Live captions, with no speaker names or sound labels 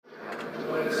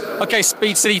Okay,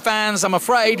 Speed City fans, I'm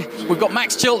afraid we've got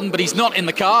Max Chilton, but he's not in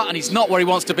the car, and he's not where he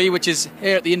wants to be, which is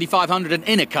here at the Indy 500 and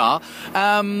in a car.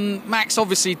 Max,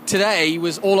 obviously, today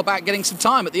was all about getting some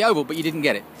time at the Oval, but you didn't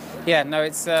get it. Yeah, no,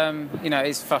 it's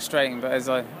it's frustrating, but as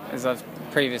I've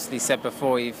previously said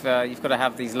before, you've got to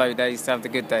have these low days to have the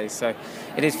good days. So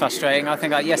it is frustrating. I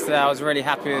think yesterday I was really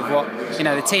happy with what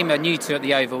the team are new to at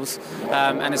the ovals,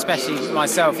 and especially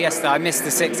myself. Yesterday I missed the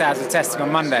 6 hours of testing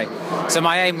on Monday, so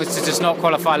my aim was to just not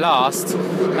qualify last,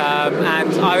 and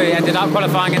I ended up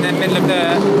qualifying in the middle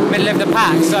of the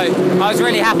pack. So I was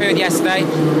really happy with yesterday.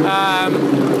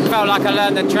 Felt like I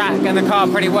learned the track and the car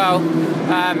pretty well.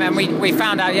 And we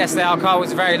found out yesterday our car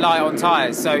was very light on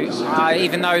tyres, so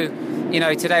even though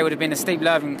today would have been a steep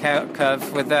learning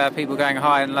curve with people going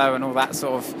high and low and all that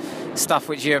sort of stuff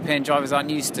which European drivers aren't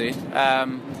used to,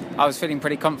 I was feeling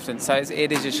pretty confident. So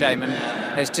it is a shame,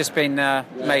 and it's just been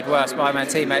made worse by my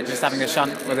teammate just having a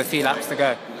shunt with a few laps to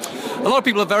go. A lot of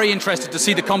people are very interested to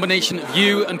see the combination of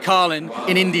you and Carlin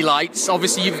in Indy Lights.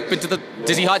 Obviously, you've been to the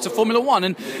dizzy heights of Formula One,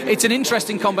 and it's an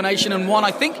interesting combination, and one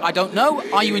I don't know,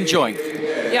 are you enjoying?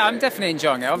 Yeah, I'm definitely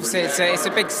enjoying it. Obviously, it's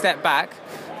a big step back,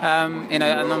 and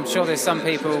I'm sure there's some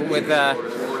people with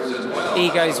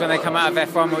egos when they come out of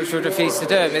F1 which would refuse to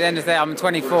do it. But at the end of the day, I'm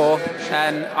 24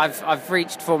 and I've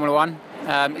reached Formula One.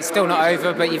 It's still not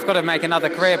over, but you've got to make another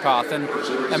career path, and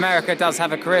America does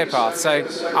have a career path. So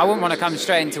I wouldn't want to come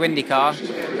straight into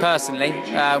IndyCar, personally,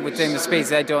 with doing the speeds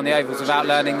they do on the ovals without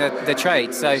learning the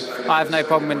trade. So I have no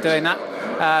problem in doing that.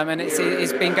 And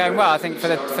it's been going well. I think for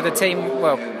the team,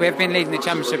 well, we have been leading the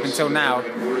championship until now,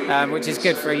 which is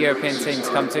good for a European team to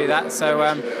come to that. So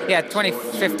yeah,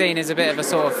 2015 is a bit of a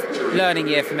sort of learning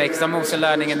year for me, because I'm also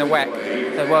learning in the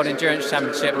WEC, the World Endurance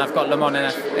Championship, and I've got Le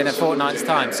Mans in a fortnight's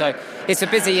time. So it's a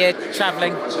busy year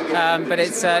travelling, but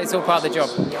it's all part of the job.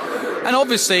 And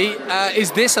obviously,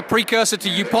 is this a precursor to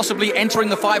you possibly entering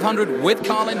the 500 with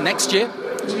Carlin next year?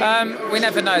 We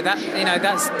never know.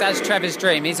 That's Trevor's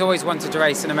dream. He's always wanted to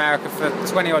race in America for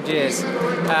 20 odd years,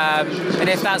 and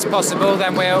if that's possible,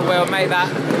 then we'll make that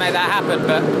happen.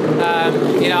 But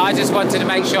I just wanted to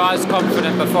make sure I was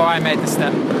confident before I made the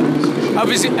step.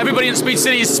 Obviously, everybody in Speed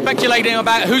City is speculating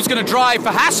about who's going to drive for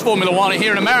Haas Formula One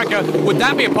here in America. Would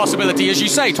that be a possibility, as you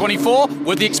say, 24,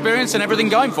 with the experience and everything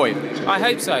going for you? I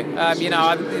hope so.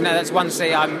 That's one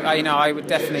seat I would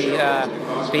definitely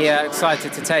be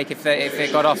excited to take if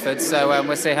it got offered. So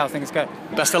we'll see how things go.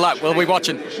 Best of luck. We'll be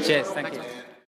watching. Cheers. Thank you.